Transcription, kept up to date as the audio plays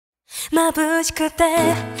眩しくて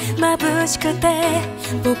眩しくて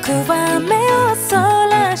僕は目をそ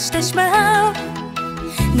らしてしまう。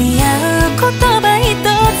似合う言葉一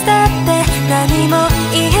つだって何も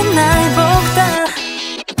言えない僕だ。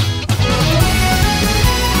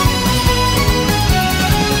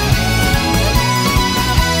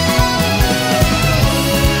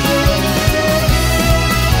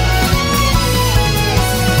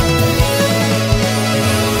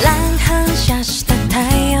乱反射した太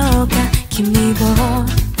陽が君を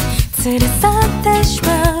連れ去ってしま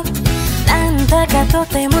う。なんだかと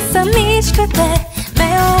ても寂しくて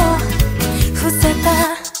目を伏せた。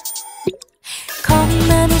こん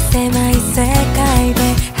なに狭い世界で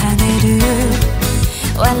跳ねる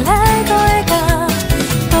笑い声が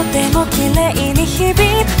とても綺麗に響く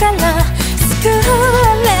から救わ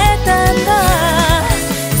れたんだ。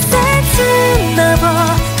切なを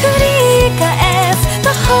繰り返す途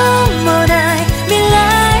方もない未来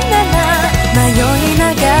なら迷いな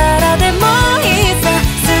がらでもいいさ。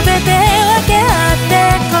全て分け合って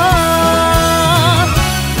こ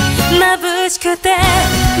う。眩しくて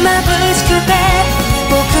眩しくて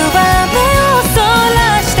僕は目をそら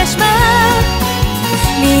してしまう。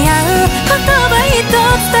似合う言葉一つ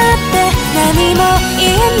だって何も言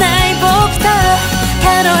えない僕だ。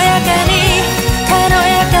軽やかに軽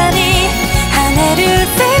やかに跳ねる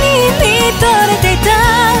背に見とれていた。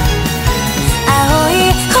青い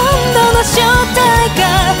本土の正体が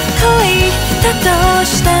恋だとし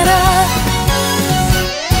たら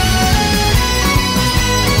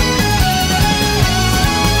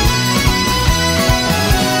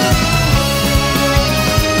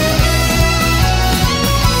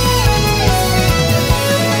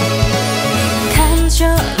感情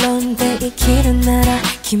論で生きるなら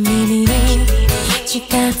君に近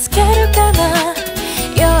づけるかな。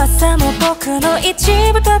弱さも僕の一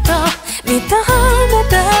部だと認めた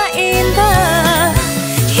いんだ。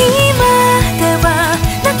今では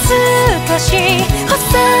懐かしい幼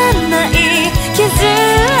い傷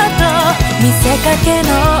跡見せかけの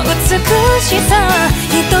美しさ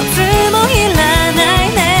一つもいらない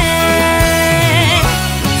ね。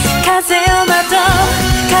風をまとう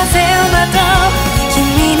風をまとう君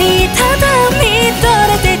にただ見と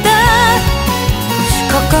れていた。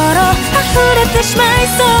心溢れてしまい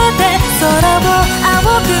そうで空を仰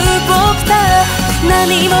ぐ僕だ。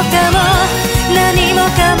何もかも何も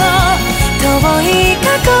かも遠い過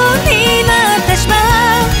去になってしまう。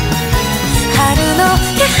春の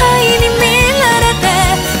気配に見られて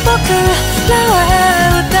僕らは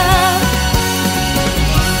歌う。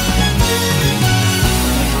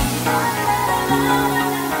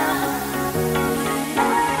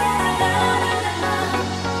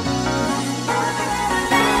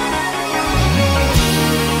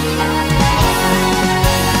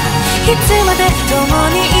いつまで共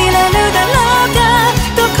にいられるだろうか。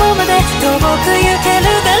どこまで遠く行ける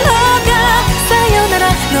だろうか。さよな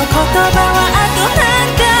らの言葉はあと何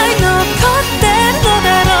回残ってるの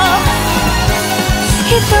だろう。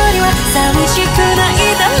一人は寂しくない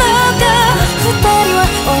だろうか。二人は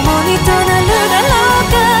重荷となるだろ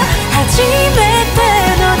うか。初めて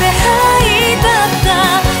の出会いだった。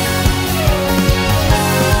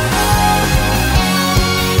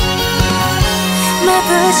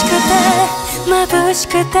眩しくて眩し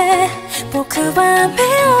くて僕は目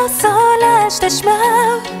をそらしてしま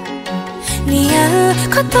う。似合う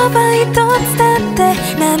言葉一つだって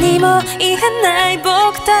何も言えない僕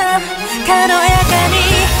だ。軽やかに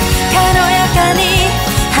軽やかに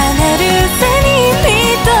跳ねる背に見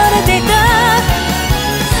とれていた。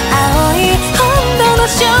青い本土の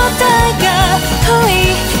正体が恋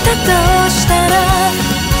だとしたら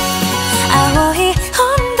青い本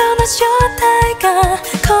土の正体が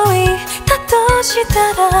恋だとした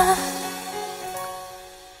ら